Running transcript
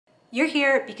You're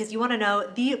here because you want to know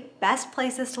the best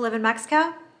places to live in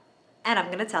Mexico, and I'm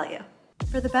going to tell you.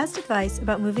 For the best advice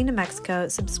about moving to Mexico,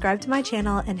 subscribe to my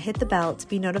channel and hit the bell to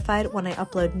be notified when I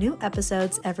upload new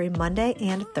episodes every Monday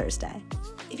and Thursday.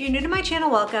 If you're new to my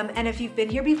channel, welcome, and if you've been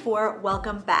here before,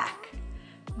 welcome back.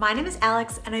 My name is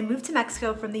Alex, and I moved to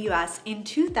Mexico from the US in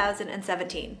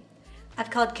 2017.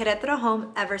 I've called Querétaro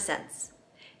home ever since.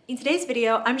 In today's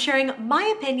video, I'm sharing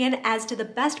my opinion as to the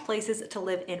best places to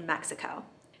live in Mexico.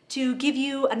 To give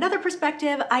you another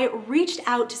perspective, I reached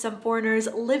out to some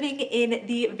foreigners living in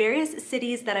the various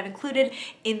cities that I've included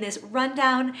in this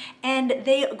rundown, and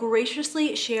they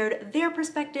graciously shared their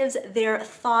perspectives, their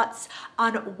thoughts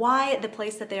on why the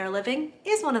place that they are living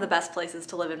is one of the best places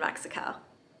to live in Mexico.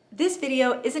 This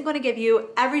video isn't going to give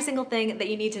you every single thing that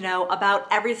you need to know about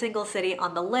every single city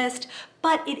on the list,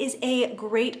 but it is a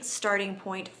great starting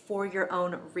point for your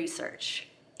own research.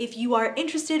 If you are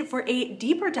interested for a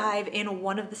deeper dive in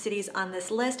one of the cities on this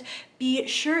list, be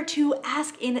sure to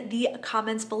ask in the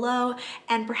comments below,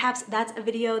 and perhaps that's a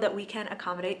video that we can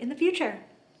accommodate in the future.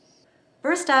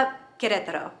 First up,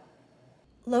 Querétaro.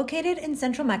 Located in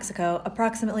central Mexico,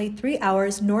 approximately 3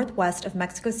 hours northwest of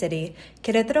Mexico City,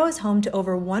 Querétaro is home to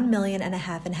over 1.5 million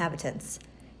inhabitants.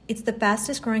 It's the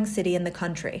fastest growing city in the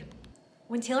country.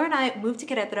 When Taylor and I moved to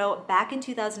Querétaro back in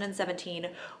 2017,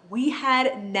 we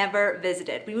had never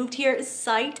visited. We moved here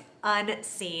sight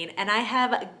unseen, and I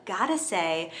have gotta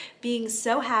say, being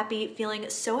so happy, feeling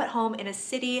so at home in a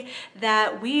city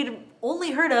that we'd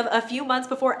only heard of a few months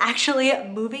before actually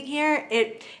moving here,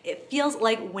 it feels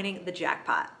like winning the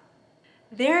jackpot.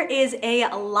 There is a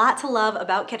lot to love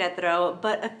about Querétaro,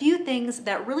 but a few things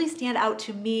that really stand out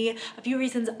to me, a few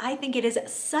reasons I think it is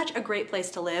such a great place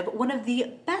to live. One of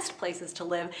the best places to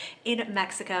live in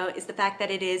Mexico is the fact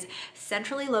that it is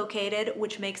centrally located,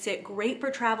 which makes it great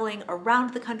for traveling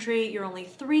around the country. You're only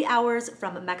 3 hours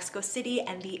from Mexico City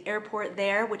and the airport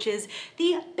there, which is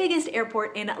the biggest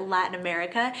airport in Latin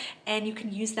America, and you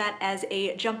can use that as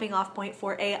a jumping off point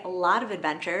for a lot of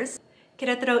adventures.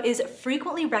 Querétaro is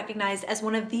frequently recognized as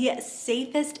one of the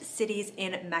safest cities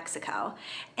in Mexico.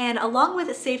 And along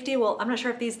with safety, well, I'm not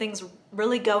sure if these things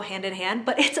really go hand in hand,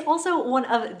 but it's also one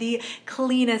of the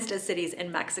cleanest cities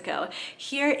in Mexico.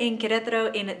 Here in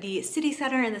Querétaro, in the city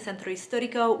center, in the Centro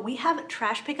Histórico, we have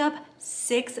trash pickup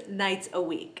 6 nights a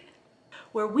week.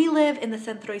 Where we live in the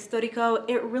Centro Histórico,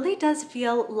 it really does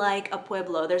feel like a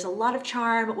pueblo. There's a lot of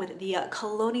charm with the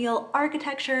colonial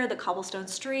architecture, the cobblestone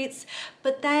streets,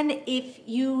 but then if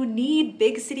you need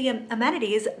big city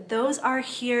amenities, those are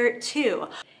here too.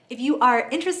 If you are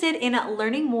interested in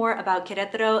learning more about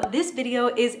Querétaro, this video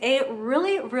is a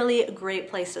really great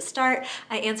place to start.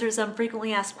 I answer some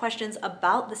frequently asked questions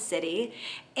about the city.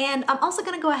 And I'm also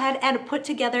gonna go ahead and put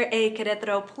together a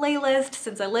Querétaro playlist.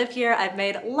 Since I live here, I've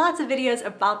made lots of videos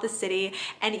about the city,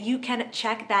 and you can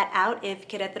check that out if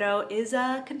Querétaro is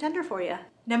a contender for you.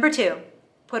 Number 2,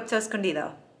 Puerto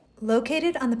Escondido.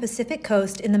 Located on the Pacific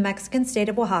coast in the Mexican state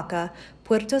of Oaxaca,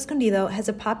 Puerto Escondido has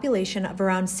a population of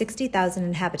around 60,000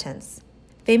 inhabitants.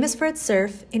 Famous for its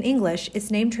surf, in English,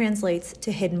 its name translates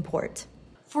to hidden port.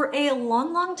 For a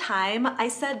long time, I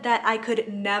said that I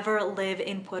could never live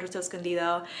in Puerto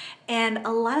Escondido, and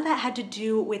a lot of that had to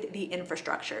do with the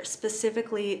infrastructure,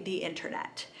 specifically the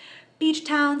internet. Beach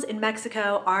towns in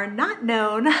Mexico are not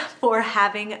known for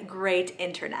having great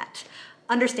internet.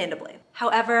 Understandably.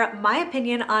 However, my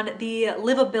opinion on the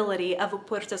livability of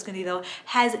Puerto Escondido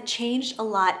has changed a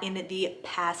lot in the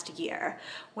past year.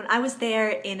 When I was there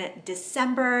in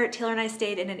December, Taylor and I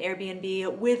stayed in an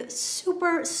Airbnb with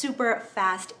super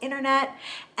fast internet.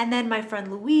 And then my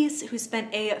friend Louise, who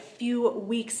spent a few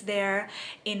weeks there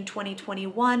in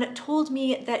 2021, told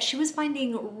me that she was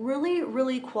finding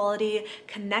really quality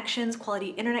connections,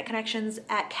 quality internet connections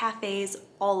at cafes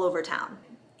all over town.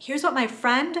 Here's what my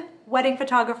friend, wedding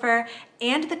photographer,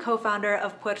 and the co-founder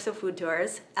of Puerto Food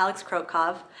Tours, Alex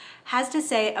Krotkov, has to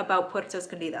say about Puerto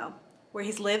Escondido, where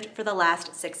he's lived for the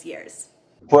last 6 years.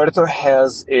 Puerto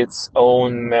has its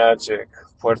own magic.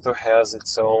 Puerto has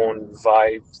its own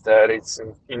vibe that it's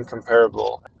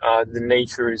incomparable. The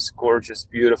nature is gorgeous,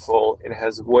 beautiful. It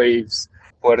has waves.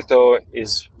 Puerto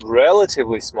is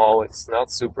relatively small. It's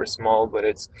not super small, but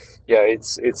it's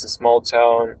a small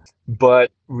town.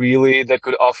 But really, that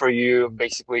could offer you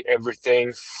basically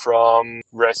everything from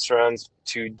restaurants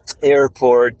to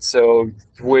airport. So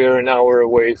we're an hour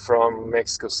away from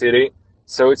Mexico City.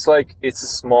 So it's a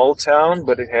small town,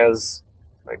 but it has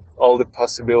like all the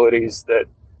possibilities that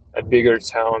a bigger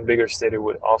town, bigger city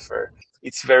would offer.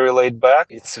 It's very laid back.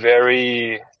 It's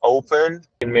very open.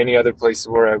 In many other places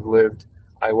where I've lived,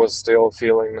 I was still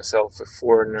feeling myself a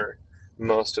foreigner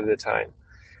most of the time.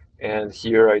 and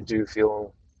here I do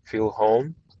feel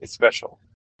home. It's special.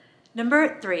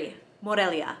 Number 3,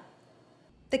 Morelia.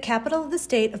 The capital of the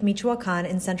state of Michoacan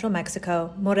in central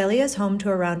Mexico, Morelia is home to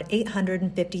around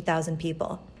 850,000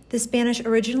 people. The Spanish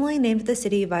originally named the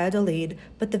city Valladolid,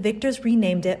 but the victors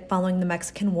renamed it following the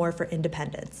Mexican War for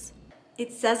Independence.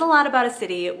 It says a lot about a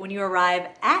city when you arrive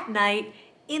at night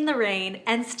in the rain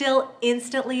and still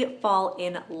instantly fall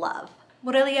in love.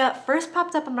 Morelia first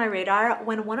popped up on my radar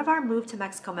when one of our Move to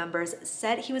Mexico members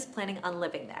said he was planning on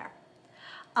living there.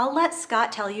 I'll let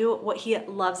Scott tell you what he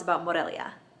loves about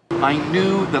Morelia. I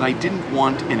knew that I didn't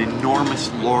want an enormous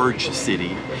large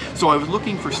city, so I was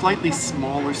looking for slightly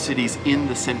smaller cities in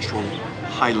the central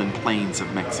highland plains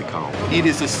of Mexico. It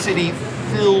is a city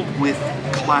filled with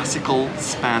classical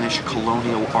Spanish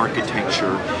colonial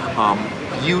architecture,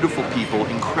 beautiful people,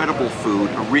 incredible food,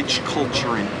 a rich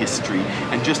culture and history,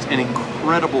 and just an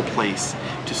incredible place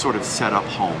to sort of set up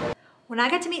home. When I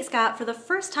got to meet Scott for the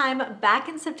first time back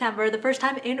in September, the first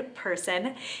time in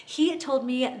person, he told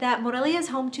me that Morelia is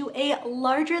home to a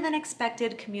larger than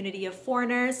expected community of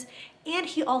foreigners, and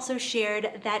he also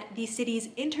shared that the city's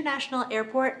international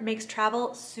airport makes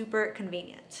travel super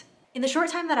convenient. In the short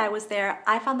time that I was there,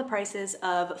 I found the prices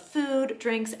of food,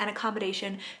 drinks, and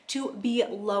accommodation to be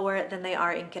lower than they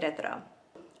are in Querétaro.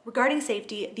 Regarding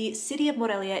safety, the city of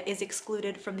Morelia is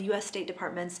excluded from the U.S. State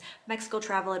Department's Mexico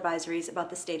travel advisories about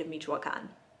the state of Michoacan.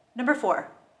 Number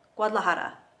 4,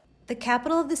 Guadalajara. The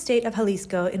capital of the state of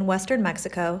Jalisco in western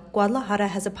Mexico, Guadalajara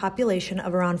has a population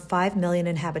of around 5 million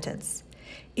inhabitants.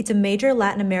 It's a major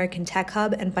Latin American tech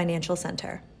hub and financial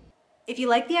center. If you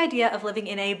like the idea of living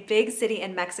in a big city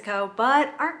in Mexico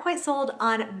but aren't quite sold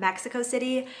on Mexico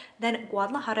City, then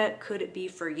Guadalajara could be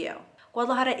for you.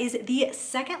 Guadalajara is the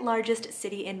second largest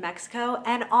city in Mexico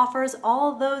and offers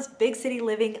all those big city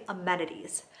living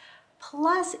amenities.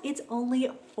 Plus, it's only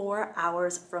 4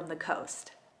 hours from the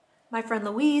coast. My friend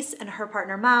Luis and her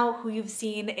partner Mao, who you've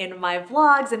seen in my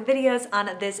vlogs and videos on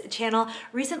this channel,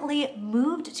 recently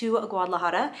moved to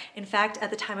Guadalajara. In fact, at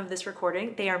the time of this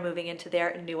recording, they are moving into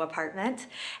their new apartment.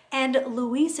 And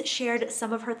Luis shared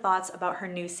some of her thoughts about her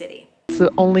new city. It's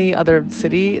the only other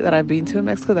city that I've been to in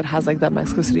Mexico that has like that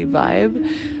Mexico City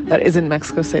vibe that isn't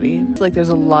Mexico City. Like there's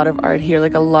a lot of art here,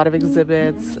 like a lot of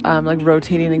exhibits, like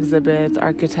rotating exhibits,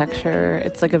 architecture.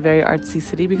 It's like a very artsy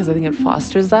city because I think it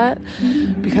fosters that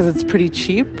because it's pretty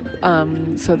cheap.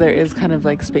 So there is kind of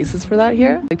like spaces for that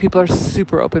here. Like people are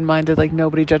super open-minded, like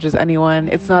nobody judges anyone.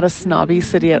 It's not a snobby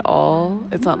city at all.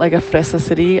 It's not like a fresa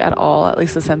city at all, at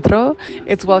least the centro.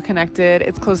 It's well connected.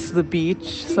 It's close to the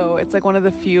beach. So it's like one of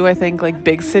the few, I think, like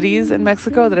big cities in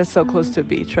Mexico that is so close to a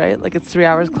beach, right? Like it's 3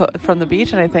 hours from the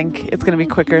beach, and I think it's going to be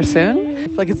quicker soon. I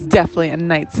feel like it's definitely a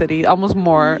night city, almost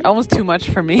too much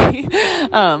for me.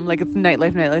 Like it's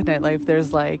nightlife.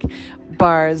 There's like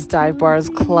bars, dive bars,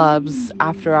 clubs,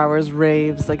 after hours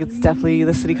raves. Like it's definitely,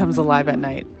 the city comes alive at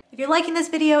night. If you're liking this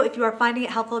video, if you are finding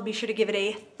it helpful, be sure to give it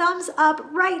a thumbs up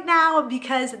right now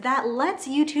because that lets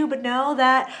YouTube know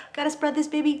that gotta spread this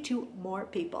baby to more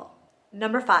people.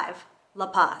 Number 5, La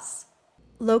Paz.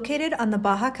 Located on the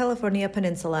Baja California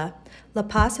Peninsula, La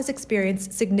Paz has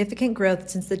experienced significant growth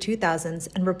since the 2000s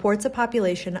and reports a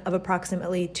population of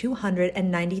approximately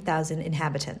 290,000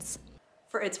 inhabitants.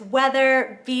 For its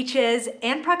weather, beaches,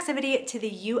 and proximity to the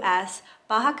U.S.,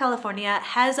 Baja California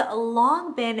has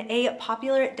long been a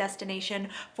popular destination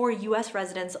for U.S.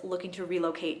 residents looking to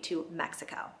relocate to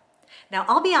Mexico. Now,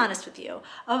 I'll be honest with you,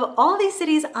 of all these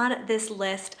cities on this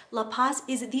list, La Paz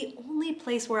is the only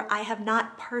place where I have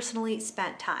not personally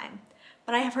spent time.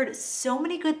 But I have heard so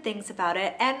many good things about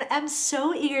it and am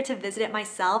so eager to visit it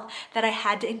myself that I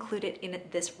had to include it in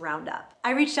this roundup.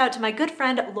 I reached out to my good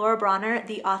friend Laura Bronner,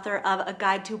 the author of A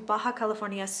Guide to Baja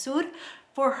California Sur,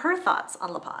 for her thoughts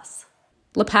on La Paz.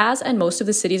 La Paz and most of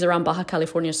the cities around Baja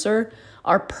California Sur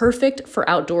are perfect for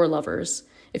outdoor lovers.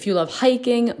 If you love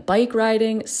hiking, bike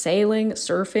riding, sailing,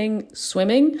 surfing,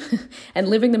 swimming, and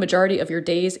living the majority of your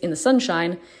days in the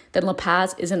sunshine, then La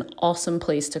Paz is an awesome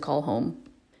place to call home.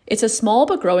 It's a small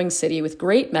but growing city with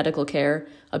great medical care,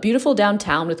 a beautiful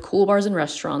downtown with cool bars and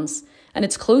restaurants, and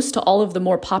it's close to all of the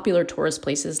more popular tourist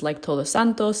places like Todos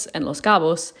Santos and Los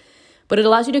Cabos, but it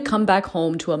allows you to come back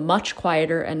home to a much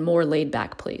quieter and more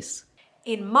laid-back place.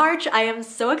 In March, I am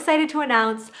so excited to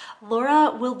announce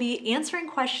Laura will be answering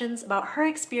questions about her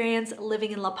experience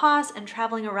living in La Paz and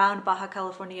traveling around Baja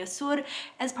California Sur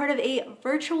as part of a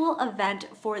virtual event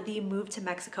for the Move to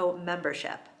Mexico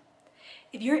membership.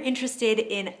 If you're interested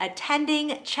in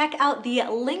attending, check out the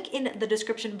link in the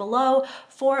description below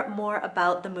for more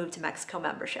about the Move to Mexico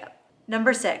membership.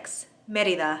 Number 6,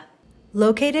 Mérida.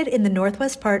 Located in the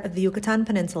northwest part of the Yucatan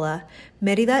Peninsula,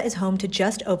 Mérida is home to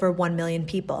just over 1 million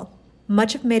people.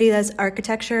 Much of Mérida's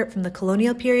architecture from the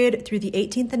colonial period through the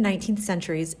 18th and 19th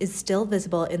centuries is still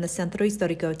visible in the Centro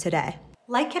Histórico today.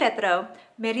 Like Querétaro,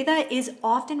 Mérida is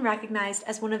often recognized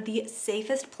as one of the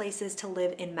safest places to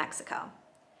live in Mexico.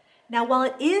 Now, while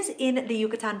it is in the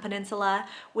Yucatan Peninsula,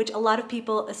 which a lot of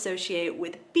people associate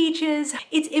with beaches,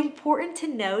 it's important to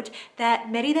note that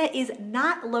Mérida is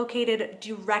not located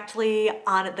directly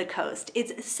on the coast.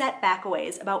 It's set back a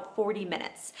ways, about 40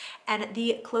 minutes, and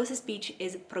the closest beach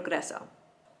is Progreso.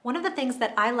 One of the things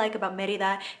that I like about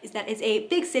Mérida is that it's a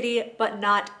big city, but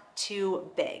not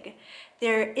too big.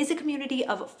 There is a community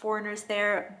of foreigners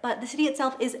there, but the city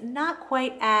itself is not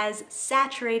quite as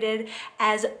saturated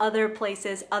as other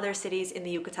places, other cities in the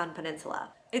Yucatan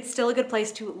Peninsula. It's still a good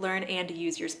place to learn and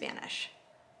use your Spanish.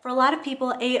 For a lot of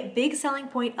people, a big selling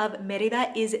point of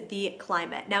Mérida is the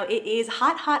climate. Now, it is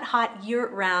hot, hot, hot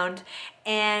year-round,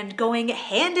 and going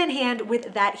hand in hand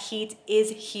with that heat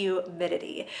is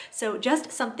humidity. So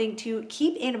just something to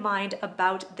keep in mind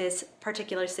about this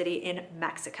particular city in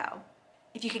Mexico.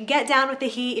 If you can get down with the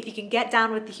heat, if you can get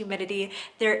down with the humidity,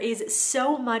 there is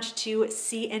so much to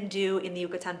see and do in the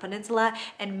Yucatan Peninsula,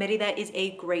 and Mérida is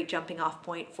a great jumping off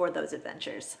point for those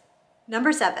adventures.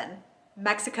 Number 7,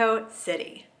 Mexico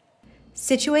City.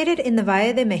 Situated in the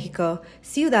Valle de Mexico,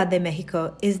 Ciudad de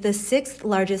Mexico is the 6th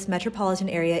largest metropolitan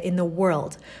area in the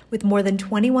world, with more than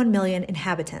 21 million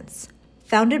inhabitants.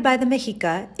 Founded by the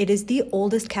Mexica, it is the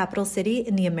oldest capital city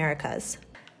in the Americas.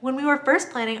 When we were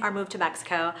first planning our move to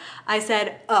Mexico, I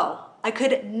said, oh, I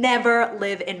could never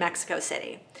live in Mexico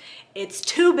City. It's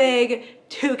too big,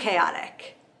 too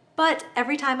chaotic. But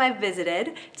every time I've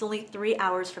visited, it's only 3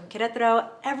 hours from Querétaro,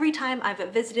 every time I've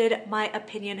visited, my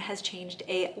opinion has changed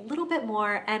a little bit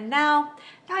more, and now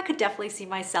I could definitely see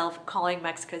myself calling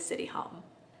Mexico City home.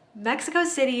 Mexico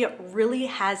City really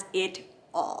has it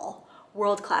all.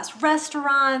 World-class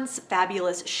restaurants,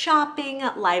 fabulous shopping,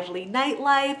 lively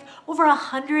nightlife, over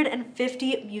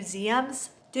 150 museums.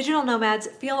 Digital nomads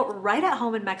feel right at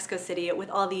home in Mexico City with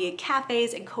all the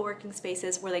cafes and co-working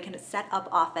spaces where they can set up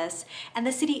office. And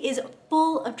the city is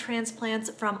full of transplants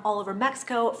from all over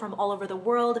Mexico, from all over the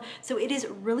world, so it is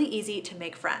really easy to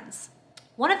make friends.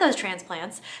 One of those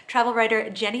transplants, travel writer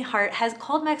Jenny Hart, has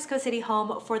called Mexico City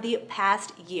home for the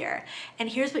past year. And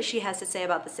here's what she has to say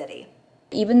about the city.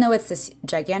 Even though it's this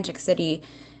gigantic city,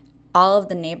 all of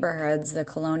the neighborhoods, the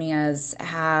colonias,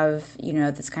 have,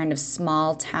 this kind of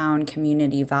small town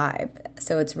community vibe.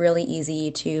 So it's really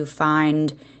easy to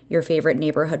find your favorite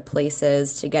neighborhood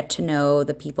places, to get to know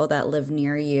the people that live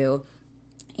near you,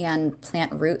 and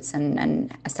plant roots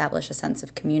and establish a sense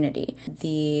of community.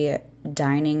 The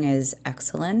dining is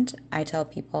excellent. I tell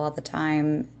people all the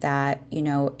time that,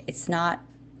 it's not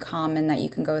common that you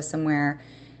can go somewhere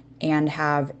and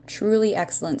have truly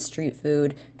excellent street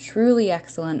food, truly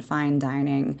excellent fine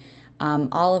dining,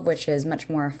 all of which is much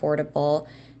more affordable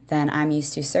than I'm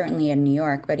used to, certainly in New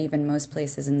York, but even most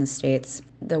places in the States.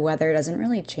 The weather doesn't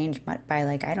really change much by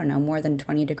more than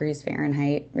 20 degrees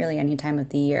Fahrenheit, really any time of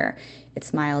the year.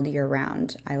 It's mild year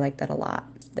round. I like that a lot.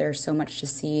 There's so much to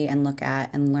see and look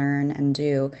at and learn and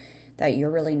do that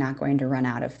you're really not going to run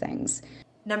out of things.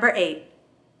 Number 8,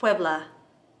 Puebla.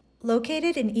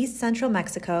 Located in east central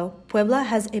Mexico, Puebla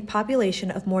has a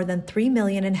population of more than 3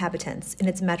 million inhabitants in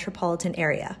its metropolitan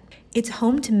area. It's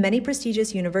home to many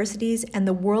prestigious universities and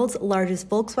the world's largest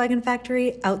Volkswagen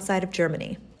factory outside of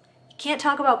Germany. You can't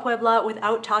talk about Puebla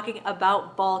without talking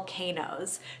about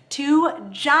volcanoes. 2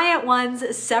 giant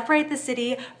ones separate the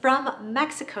city from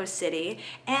Mexico City,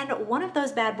 and one of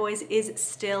those bad boys is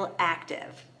still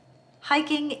active.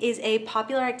 Hiking is a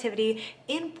popular activity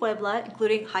in Puebla,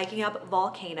 including hiking up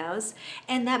volcanoes,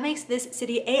 and that makes this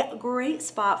city a great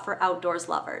spot for outdoors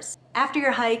lovers. After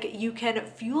your hike, you can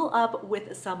fuel up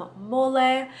with some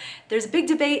mole. There's a big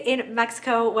debate in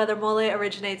Mexico whether mole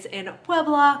originates in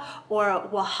Puebla or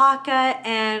Oaxaca,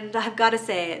 and I've got to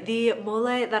say, the mole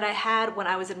that I had when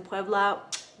I was in Puebla,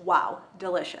 wow,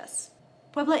 delicious.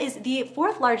 Puebla is the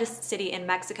 4th largest city in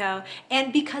Mexico,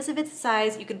 and because of its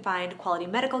size, you can find quality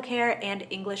medical care and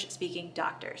English-speaking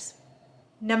doctors.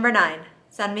 Number 9,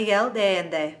 San Miguel de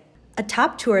Allende. A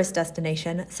top tourist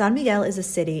destination, San Miguel is a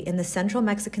city in the central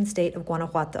Mexican state of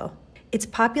Guanajuato. Its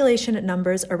population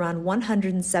numbers around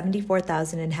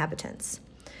 174,000 inhabitants.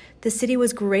 The city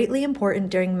was greatly important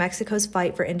during Mexico's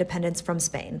fight for independence from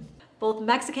Spain. Both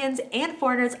Mexicans and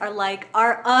foreigners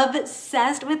are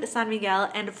obsessed with San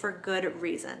Miguel, and for good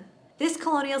reason. This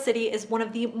colonial city is one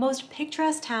of the most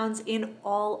picturesque towns in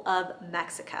all of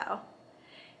Mexico.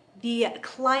 The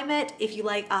climate, if you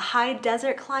like a high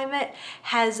desert climate,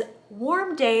 has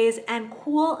warm days and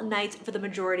cool nights for the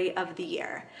majority of the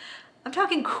year. I'm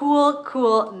talking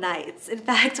cool nights. In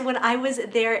fact, when I was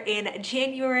there in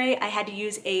January, I had to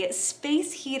use a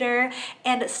space heater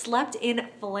and slept in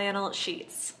flannel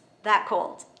sheets. That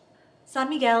cold. San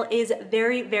Miguel is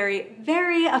very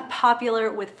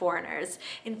popular with foreigners.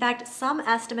 In fact, some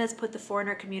estimates put the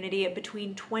foreigner community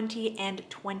between 20 and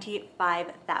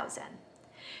 25,000.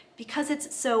 Because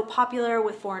it's so popular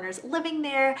with foreigners living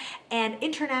there and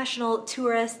international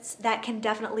tourists, that can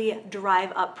definitely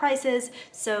drive up prices,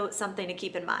 so something to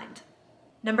keep in mind.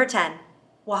 Number 10,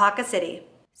 Oaxaca City.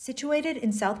 Situated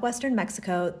in southwestern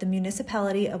Mexico, the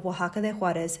municipality of Oaxaca de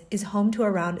Juarez is home to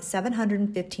around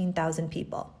 715,000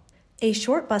 people. A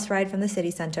short bus ride from the city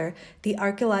center, the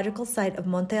archaeological site of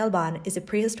Monte Alban is a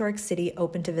prehistoric city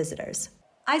open to visitors.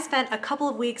 I spent a couple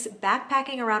of weeks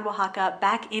backpacking around Oaxaca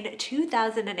back in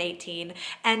 2018,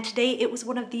 and today it was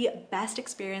one of the best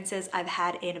experiences I've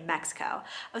had in Mexico.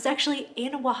 I was actually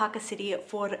in Oaxaca City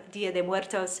for Dia de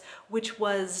Muertos, which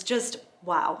was just,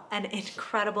 wow, an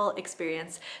incredible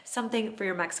experience, something for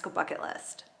your Mexico bucket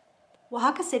list.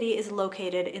 Oaxaca City is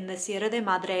located in the Sierra de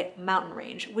Madre mountain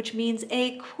range, which means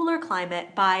a cooler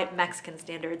climate by Mexican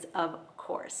standards, of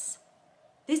course.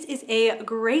 This is a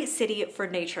great city for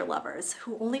nature lovers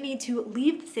who only need to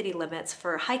leave the city limits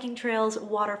for hiking trails,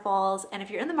 waterfalls, and if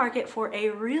you're in the market for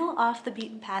a real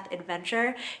off-the-beaten-path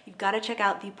adventure, you've got to check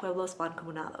out the Pueblos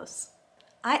Mancomunados.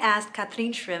 I asked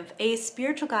Catherine Schrimpf, a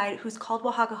spiritual guide who's called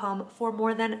Oaxaca home for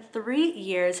more than 3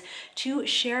 years, to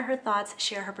share her thoughts,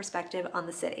 share her perspective on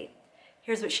the city.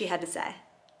 Here's what she had to say.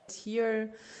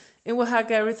 Here in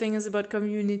Oaxaca, everything is about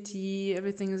community,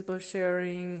 everything is about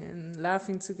sharing and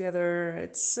laughing together.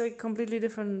 It's a completely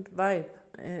different vibe.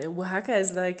 Oaxaca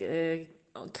is like a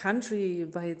country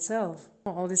by itself.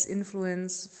 All this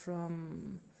influence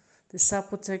from the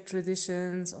Zapotec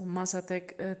traditions or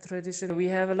Mazatec tradition. We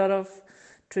have a lot of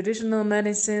traditional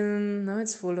medicine. No,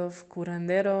 it's full of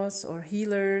curanderos or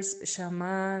healers,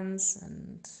 shamans,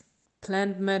 and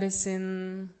plant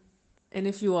medicine. And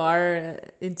if you are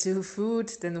into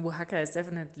food, then Oaxaca is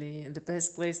definitely the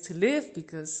best place to live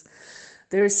because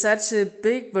there is such a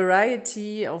big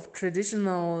variety of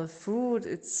traditional food.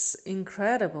 It's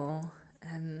incredible.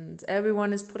 And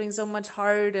everyone is putting so much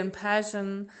heart and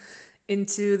passion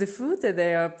into the food that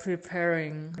they are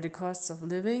preparing. The costs of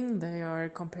living, they are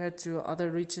compared to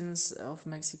other regions of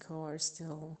Mexico, are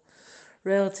still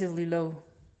relatively low.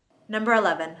 Number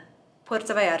 11,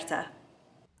 Puerto Vallarta.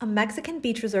 A Mexican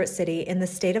beach resort city in the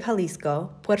state of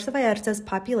Jalisco, Puerto Vallarta's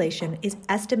population is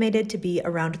estimated to be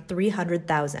around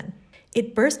 300,000.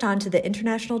 It burst onto the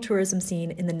international tourism scene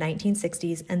in the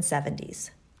 1960s and 70s.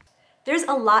 There's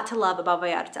a lot to love about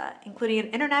Vallarta, including an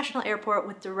international airport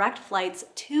with direct flights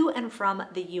to and from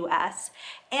the US,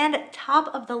 and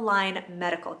top-of-the-line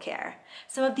medical care.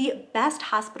 Some of the best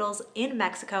hospitals in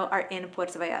Mexico are in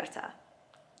Puerto Vallarta.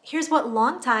 Here's what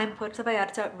longtime Puerto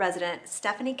Vallarta resident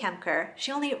Stephanie Kempker,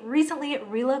 she only recently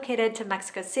relocated to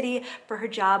Mexico City for her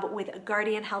job with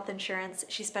Guardian Health Insurance.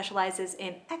 She specializes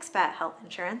in expat health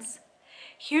insurance.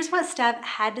 Here's what Steph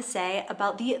had to say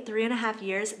about the 3.5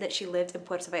 years that she lived in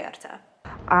Puerto Vallarta.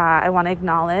 I want to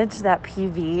acknowledge that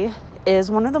PV is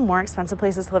one of the more expensive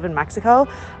places to live in Mexico,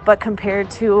 but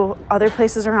compared to other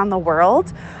places around the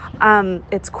world,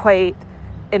 it's quite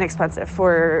inexpensive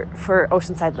for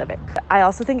oceanside living. I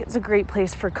also think it's a great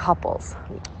place for couples.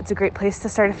 It's a great place to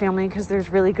start a family because there's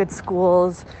really good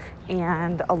schools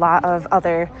and a lot of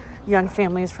other young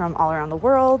families from all around the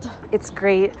world. It's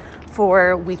great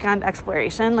for weekend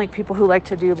exploration, like people who like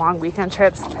to do long weekend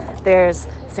trips. There's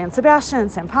San Sebastian,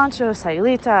 San Pancho,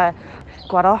 Sayulita.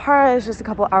 Guadalajara is just a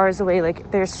couple hours away.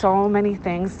 Like, there's so many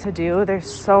things to do. There's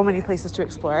so many places to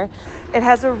explore. It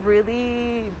has a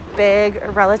really big,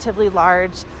 relatively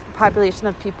large population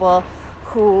of people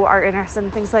who are interested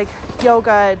in things like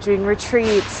yoga, doing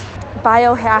retreats,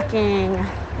 biohacking,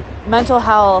 mental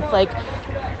health. Like,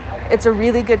 it's a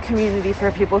really good community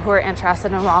for people who are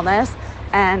interested in wellness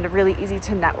and really easy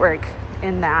to network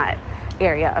in that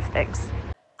area of things.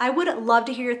 I would love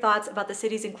to hear your thoughts about the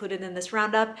cities included in this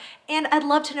roundup, and I'd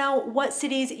love to know what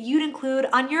cities you'd include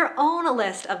on your own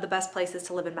list of the best places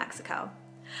to live in Mexico.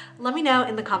 Let me know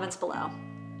in the comments below.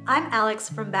 I'm Alex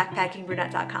from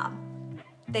backpackingbrunette.com.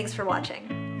 Thanks for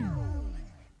watching.